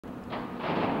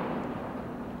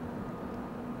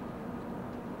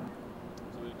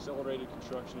accelerated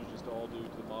construction is just all due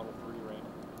to the Model 3 Reno.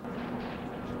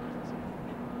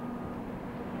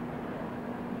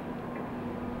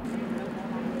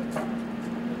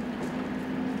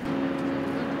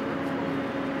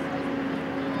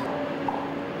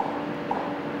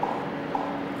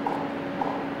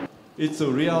 It's a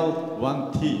real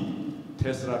one team,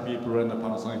 Tesla people and the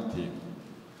Panasonic team.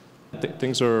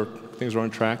 Things are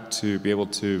on track to be able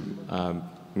to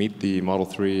meet the Model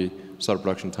 3 start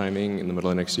production timing in the middle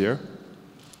of next year,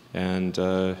 and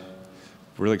we're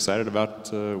really excited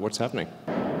about what's happening.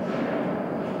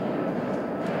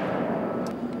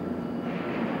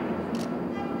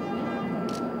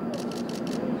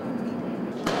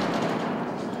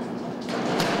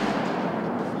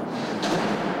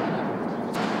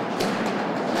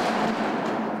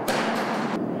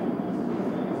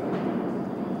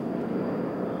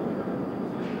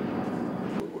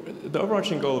 The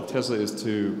overarching goal of Tesla is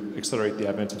to accelerate the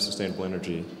advent of sustainable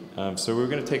energy. So we're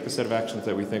going to take the set of actions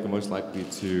that we think are most likely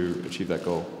to achieve that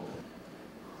goal.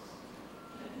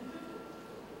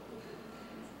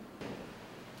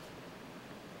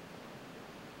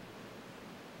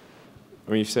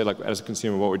 I mean, you said, like, as a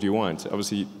consumer, what would you want?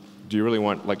 Obviously, do you really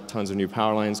want like tons of new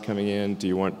power lines coming in? Do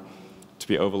you want to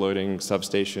be overloading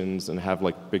substations and have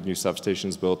like big new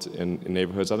substations built in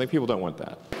neighborhoods? I think people don't want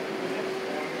that.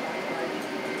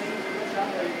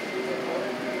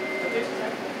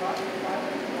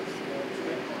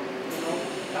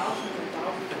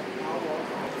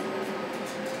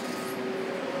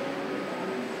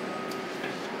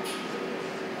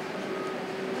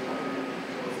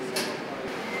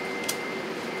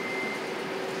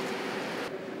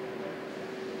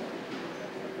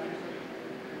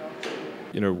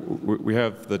 You know, we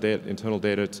have the internal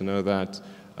data to know that,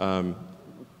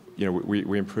 you know,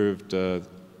 we improved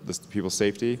people's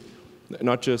safety,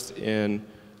 not just in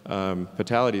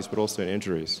fatalities, but also in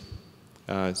injuries.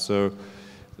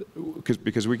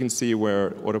 Because we can see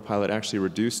where autopilot actually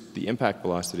reduced the impact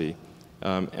velocity,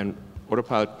 and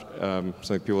autopilot,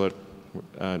 something people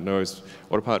know is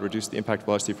autopilot reduced the impact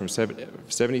velocity from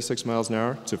 76 miles an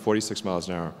hour to 46 miles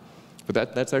an hour.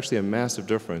 But that's actually a massive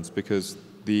difference because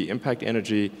the impact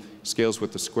energy scales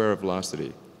with the square of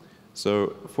velocity.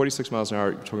 So 46 miles an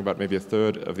hour, you're talking about maybe a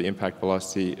third of the impact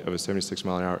velocity of a 76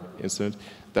 mile an hour incident.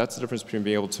 That's the difference between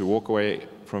being able to walk away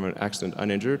from an accident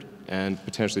uninjured and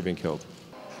potentially being killed.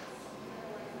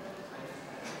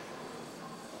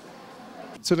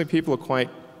 Certainly people are quite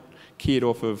keyed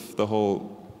off of the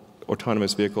whole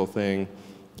autonomous vehicle thing.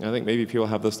 I think maybe people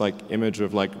have this like image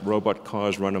of like robot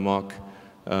cars run amok,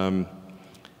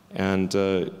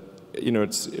 you know,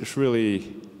 it's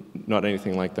really not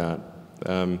anything like that.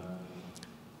 You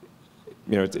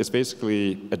know, it's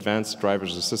basically advanced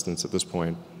driver's assistance at this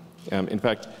point. In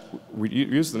fact, we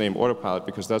use the name autopilot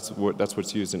because that's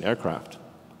what's used in aircraft.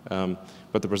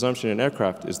 But the presumption in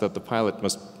aircraft is that the pilot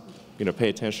must, you know, pay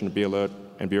attention, be alert,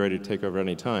 and be ready to take over at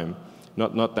any time.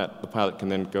 Not that the pilot can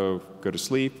then go to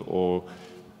sleep or,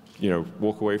 you know,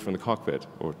 walk away from the cockpit,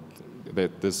 or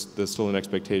that there's still an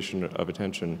expectation of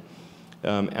attention.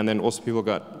 And then also people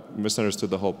got misunderstood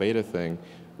the whole beta thing.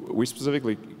 We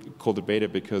specifically called it beta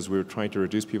because we were trying to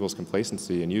reduce people's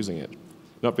complacency in using it,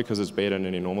 not because it's beta in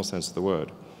any normal sense of the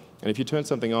word. And if you turn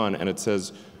something on and it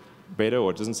says beta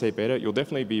or it doesn't say beta, you'll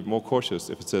definitely be more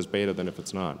cautious if it says beta than if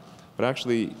it's not. But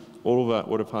actually, all of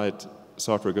that autopilot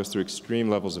software goes through extreme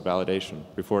levels of validation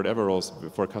before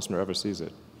a customer ever sees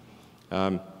it.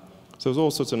 So there's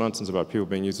all sorts of nonsense about people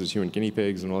being used as human guinea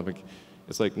pigs and all that.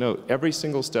 It's like, no, every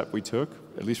single step we took,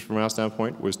 at least from our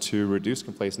standpoint, was to reduce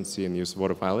complacency in the use of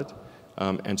autopilot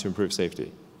and to improve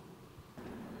safety.